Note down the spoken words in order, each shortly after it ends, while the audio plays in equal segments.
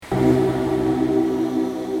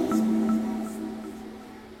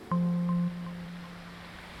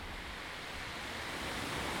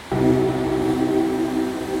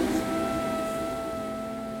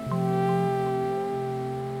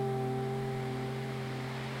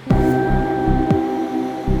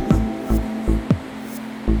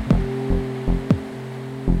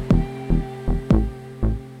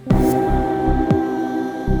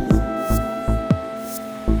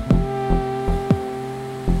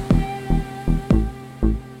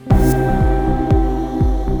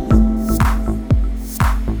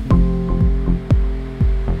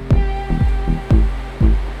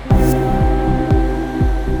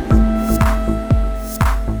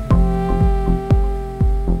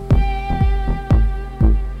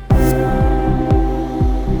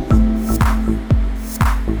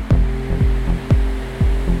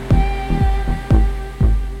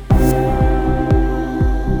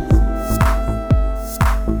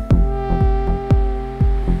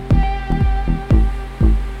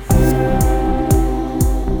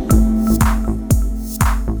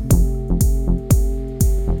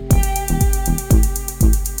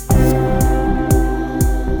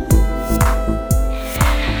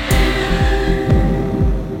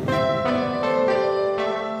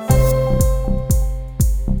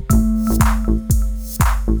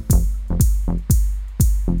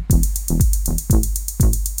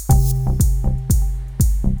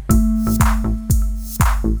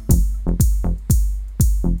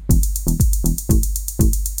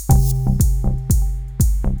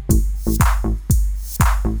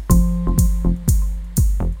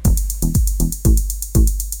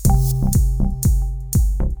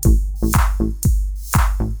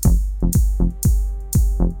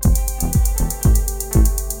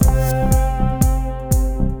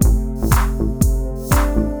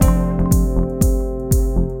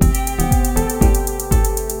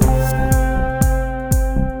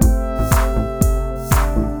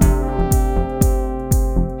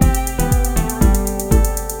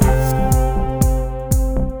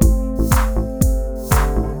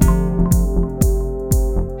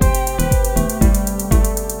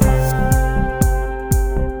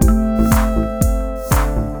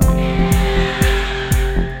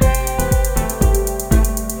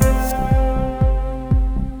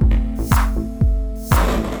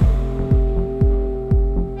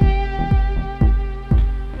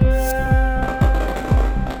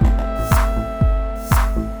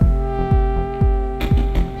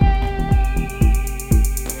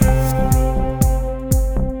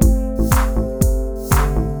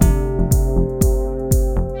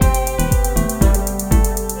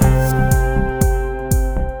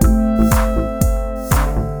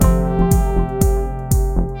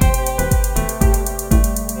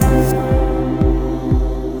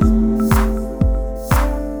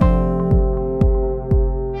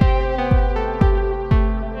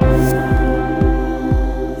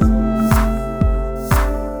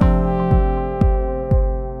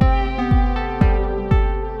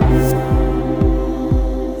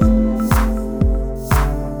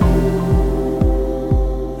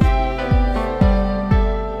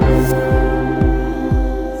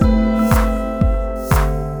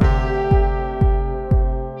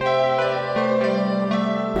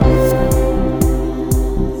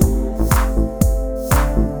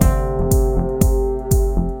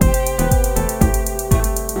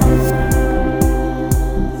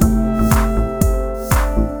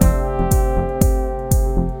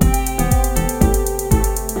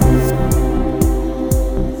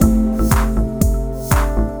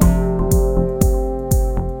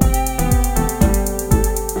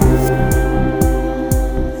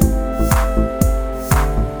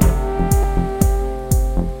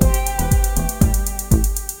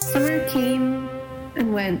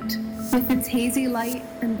went, with its hazy light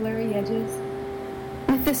and blurry edges,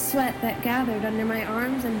 with the sweat that gathered under my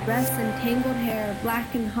arms and breasts and tangled hair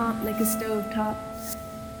black and hot like a stovetop,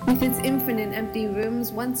 with its infinite empty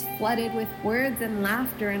rooms once flooded with words and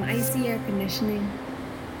laughter and icy air conditioning,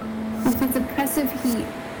 with its oppressive heat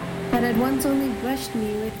that had once only brushed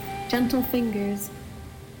me with gentle fingers.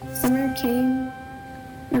 Summer came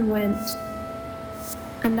and went,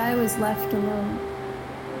 and I was left alone.